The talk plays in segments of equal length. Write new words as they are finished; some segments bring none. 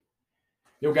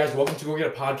Yo, guys, welcome to Go Get a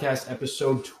Podcast,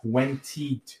 episode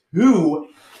 22.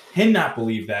 Cannot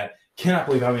believe that. Cannot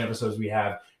believe how many episodes we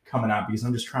have coming out because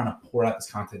I'm just trying to pour out this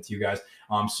content to you guys.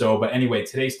 But anyway,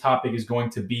 today's topic is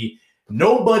going to be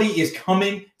nobody is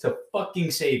coming to fucking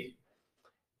save you.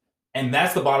 And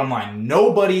that's the bottom line.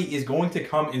 Nobody is going to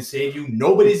come and save you.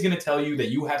 Nobody's going to tell you that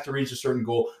you have to reach a certain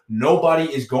goal.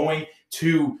 Nobody is going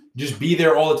to just be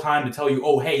there all the time to tell you,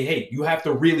 oh, hey, you have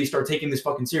to really start taking this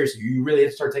fucking seriously. You really have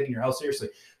to start taking your health seriously.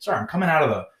 Sorry, I'm coming out of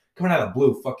the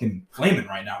blue fucking flaming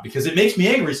right now because it makes me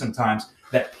angry sometimes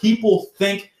that people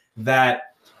think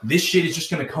that this shit is just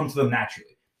going to come to them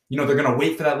naturally. You know, they're going to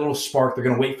wait for that little spark. They're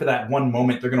going to wait for that one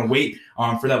moment. They're going to wait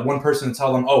for that one person to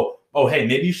tell them, oh, hey,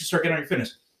 maybe you should start getting on your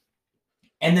fitness.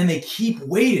 And then they keep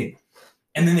waiting.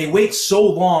 And then they wait so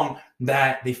long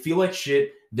that they feel like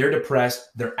shit. They're depressed.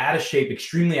 They're out of shape,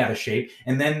 extremely out of shape.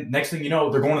 And then next thing you know,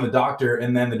 they're going to the doctor.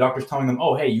 And then the doctor's telling them,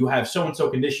 oh, hey, you have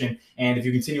so-and-so condition. And if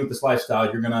you continue with this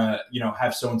lifestyle, you're going to,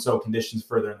 have so-and-so conditions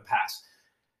further in the past.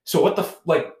 So what the,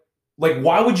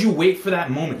 why would you wait for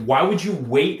that moment? Why would you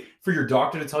wait for your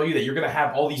doctor to tell you that you're going to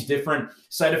have all these different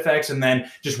side effects and then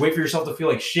just wait for yourself to feel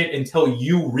like shit until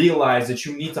you realize that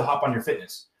you need to hop on your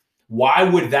fitness? Why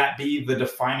would that be the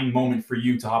defining moment for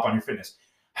you to hop on your fitness?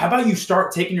 How about you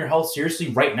start taking your health seriously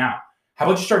right now? How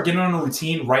about you start getting on a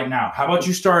routine right now? How about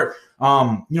you start,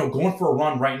 going for a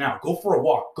run right now? Go for a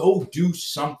walk. Go do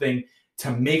something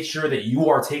to make sure that you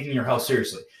are taking your health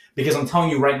seriously. Because I'm telling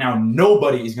you right now,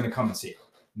 nobody is going to come and see you.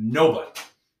 Nobody.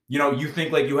 You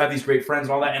think like you have these great friends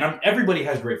and all that, and everybody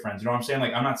has great friends. You know what I'm saying?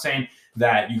 Like, I'm not saying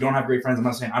that you don't have great friends. I'm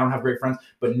not saying I don't have great friends,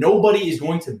 but nobody is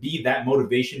going to be that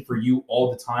motivation for you all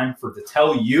the time to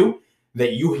tell you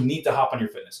that you need to hop on your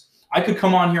fitness. I could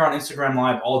come on here on Instagram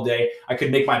Live all day. I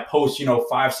could make my posts,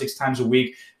 5-6 times a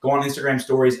week, go on Instagram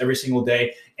stories every single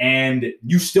day, and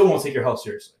you still won't take your health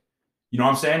seriously. You know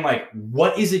what I'm saying? Like,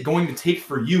 what is it going to take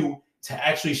for you to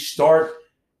actually start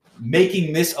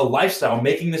making this a lifestyle,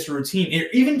 making this a routine, or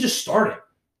even just starting?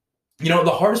 The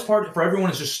hardest part for everyone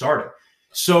is just starting.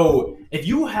 So if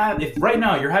right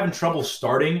now you're having trouble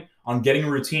starting on getting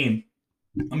a routine,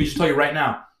 let me just tell you right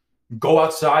now, go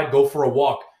outside, go for a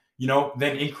walk,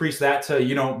 then increase that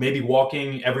to, maybe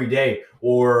walking every day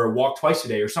or walk twice a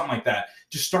day or something like that.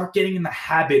 Just start getting in the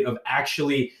habit of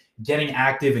actually getting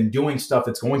active and doing stuff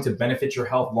that's going to benefit your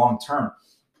health long term.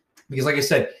 Because like I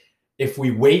said, if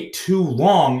we wait too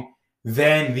long,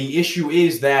 then the issue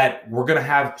is that we're going to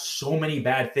have so many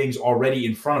bad things already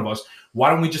in front of us. Why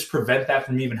don't we just prevent that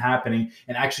from even happening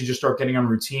and actually just start getting on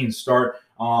routines, start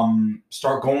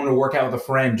going to work out with a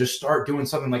friend, just start doing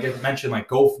something like I mentioned, like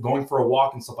going for a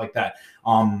walk and stuff like that.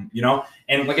 And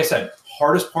like I said,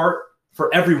 hardest part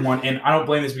for everyone, and I don't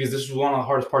blame this because this was one of the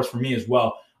hardest parts for me as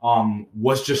well,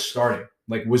 was just starting,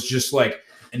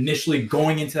 initially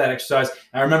going into that exercise.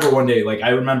 And I remember one day,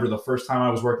 the first time I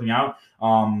was working out,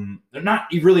 not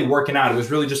really working out. It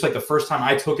was really just like the first time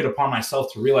I took it upon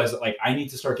myself to realize that I need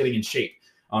to start getting in shape,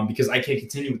 because I can't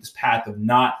continue with this path of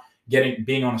not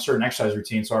being on a certain exercise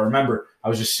routine. So I remember I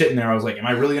was just sitting there. I was like, am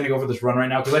I really going to go for this run right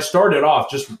now? Because I started off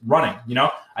just running,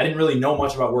 I didn't really know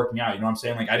much about working out. You know what I'm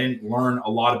saying? I didn't learn a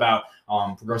lot about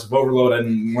progressive overload. I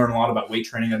didn't learn a lot about weight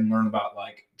training. I didn't learn about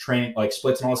training,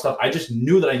 splits and all that stuff. I just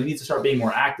knew that I needed to start being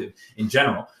more active in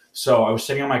general. So I was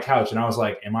sitting on my couch and I was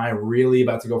like, am I really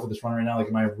about to go for this run right now?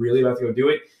 Am I really about to go do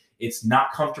it? It's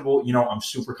not comfortable. I'm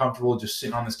super comfortable just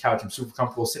sitting on this couch. I'm super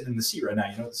comfortable sitting in the seat right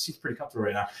now. The seat's pretty comfortable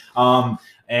right now.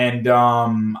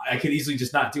 I could easily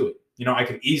just not do it. I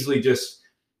could easily just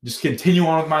continue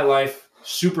on with my life,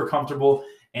 super comfortable,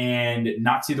 and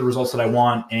not see the results that I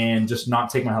want and just not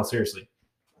take my health seriously.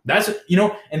 That's,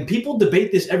 and people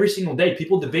debate this every single day.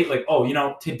 People debate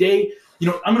today,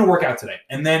 I'm going to work out today.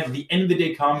 And then the end of the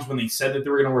day comes when they said that they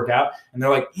were going to work out and they're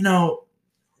like,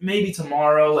 maybe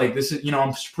tomorrow, this is,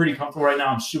 I'm pretty comfortable right now.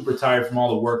 I'm super tired from all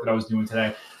the work that I was doing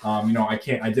today.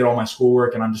 I did all my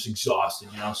schoolwork and I'm just exhausted,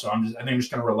 so I think I'm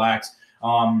just going to relax.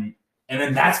 And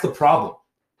then that's the problem.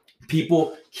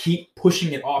 People keep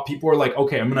pushing it off. People are like,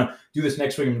 okay, I'm going to do this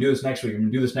next week. I'm going to do this next week. I'm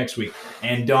going to do this next week.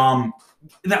 And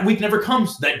that week never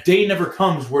comes. That day never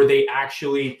comes where they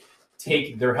actually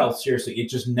take their health seriously. It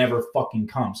just never fucking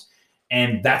comes.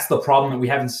 And that's the problem that we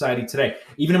have in society today.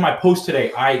 Even in my post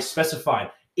today, I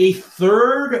specified a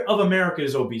third of America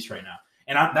is obese right now.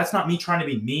 And that's not me trying to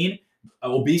be mean.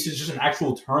 Obese is just an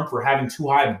actual term for having too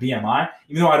high of BMI.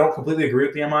 Even though I don't completely agree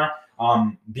with BMI,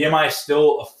 BMI is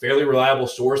still a fairly reliable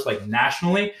source,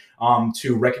 nationally,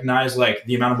 to recognize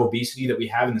the amount of obesity that we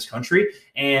have in this country.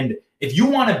 And if you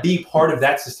want to be part of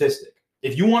that statistic,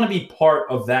 if you want to be part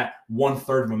of that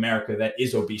 1/3 of America that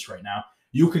is obese right now,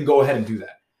 you can go ahead and do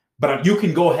that. But you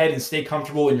can go ahead and stay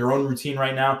comfortable in your own routine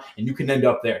right now, and you can end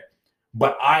up there.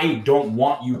 But I don't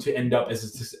want you to end up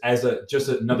as just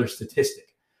another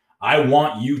statistic. I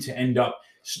want you to end up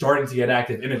starting to get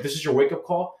active. And if this is your wake up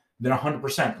call, then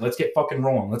 100%. Let's get fucking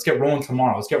rolling. Let's get rolling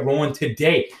tomorrow. Let's get rolling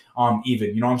today.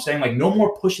 Even, you know what I'm saying? Like, no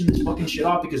more pushing this fucking shit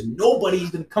off, because nobody's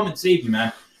gonna come and save you,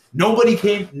 man. Nobody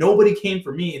came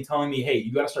for me and telling me, hey,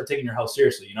 you got to start taking your health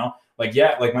seriously. You know, like,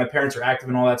 yeah, like my parents are active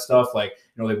and all that stuff. Like,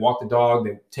 you know, they walk the dog,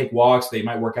 they take walks, they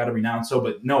might work out every now and so.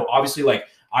 But no, obviously, like,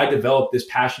 I developed this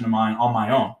passion of mine on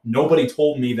my own. Nobody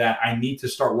told me that I need to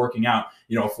start working out,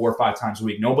 you know, 4 or 5 times a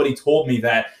week. Nobody told me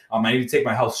that I need to take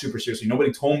my health super seriously.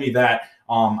 Nobody told me that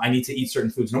I need to eat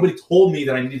certain foods. Nobody told me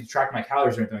that I need to track my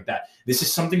calories or anything like that. This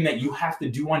is something that you have to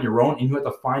do on your own, and you have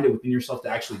to find it within yourself to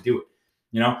actually do it.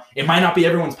 You know, it might not be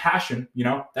everyone's passion. You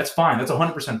know, that's fine. That's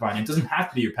 100% fine. It doesn't have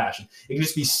to be your passion. It can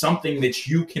just be something that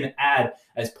you can add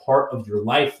as part of your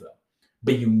life, though.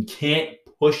 But you can't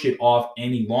push it off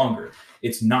any longer.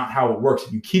 It's not how it works.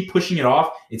 If you keep pushing it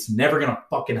off, it's never going to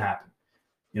fucking happen.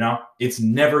 You know, it's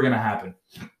never going to happen.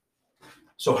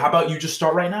 So how about you just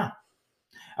start right now?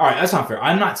 All right, that's not fair.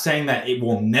 I'm not saying that it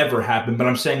will never happen, but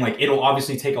I'm saying, like, it'll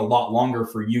obviously take a lot longer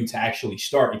for you to actually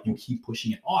start if you keep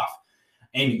pushing it off.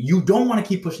 And you don't want to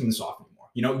keep pushing this off anymore.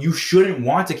 You know, you shouldn't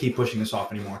want to keep pushing this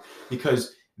off anymore,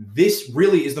 because this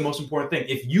really is the most important thing.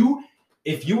 If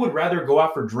you would rather go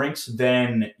out for drinks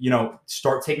than, you know,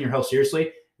 start taking your health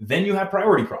seriously, then you have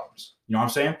priority problems. You know what I'm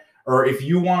saying? Or if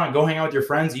you want to go hang out with your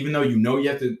friends, even though you know you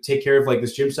have to take care of like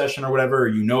this gym session or whatever, or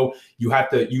you know you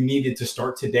needed to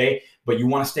start today, but you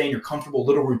want to stay in your comfortable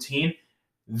little routine,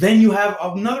 then you have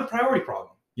another priority problem.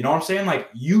 You know what I'm saying? Like,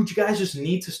 you guys just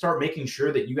need to start making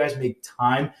sure that you guys make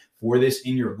time for this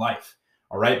in your life.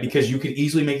 All right. Because you can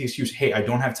easily make the excuse, hey, I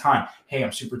don't have time. Hey,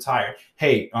 I'm super tired.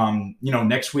 Hey, you know,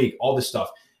 next week, all this stuff.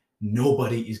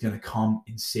 Nobody is going to come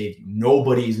and save you.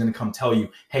 Nobody is going to come tell you,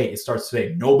 hey, it starts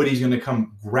today. Nobody's going to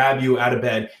come grab you out of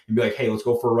bed and be like, hey, let's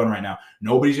go for a run right now.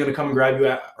 Nobody's going to come and grab you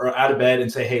out of bed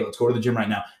and say, hey, let's go to the gym right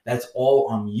now. That's all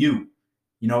on you.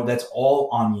 You know, that's all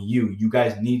on you. You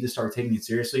guys need to start taking it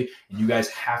seriously, and you guys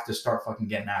have to start fucking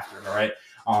getting after it, all right?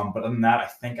 But other than that, I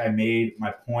think I made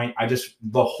my point.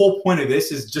 The whole point of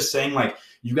this is just saying, like,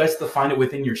 you guys have to find it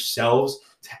within yourselves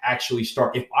to actually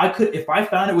start. If I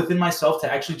found it within myself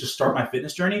to actually just start my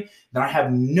fitness journey, then I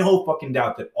have no fucking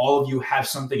doubt that all of you have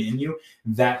something in you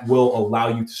that will allow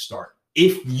you to start.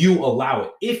 If you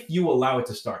allow it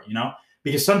to start, you know?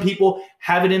 Because some people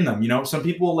have it in them, you know. Some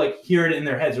people like hear it in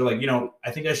their heads. They're like, you know, I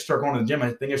think I should start going to the gym.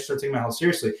 I think I should start taking my health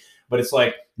seriously. But it's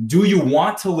like, do you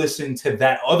want to listen to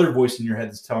that other voice in your head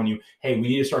that's telling you, hey, we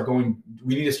need to start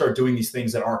doing these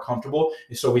things that are comfortable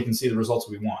so we can see the results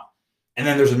we want? And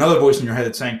then there's another voice in your head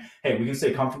that's saying, hey, we can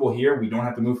stay comfortable here. We don't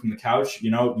have to move from the couch. You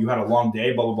know, you had a long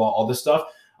day, blah, blah, blah, all this stuff.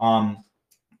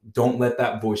 Don't let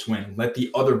that voice win. Let the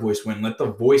other voice win. Let the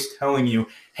voice telling you,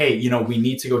 hey, you know, we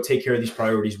need to go take care of these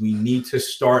priorities. We need to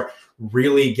start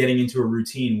really getting into a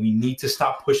routine. We need to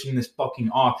stop pushing this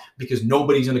fucking off, because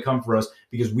nobody's going to come for us,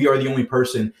 because we are the only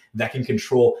person that can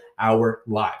control our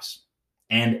lives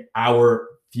and our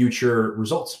future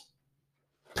results.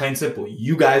 Plain and simple.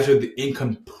 You guys are in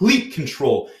complete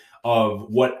control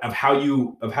of how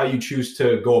you choose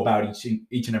to go about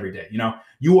each and every day. You know,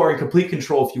 you are in complete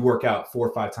control if you work out 4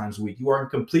 or 5 times a week. You are in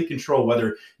complete control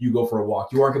whether you go for a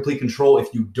walk. You are in complete control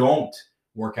if you don't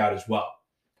work out as well.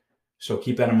 So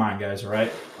keep that in mind, guys. All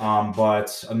right.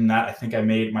 But other than that, I think I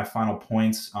made my final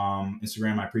points.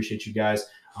 Instagram, I appreciate you guys.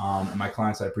 And my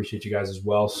clients, I appreciate you guys as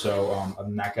well. So other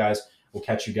than that, guys, we'll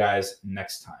catch you guys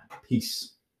next time.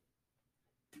 Peace.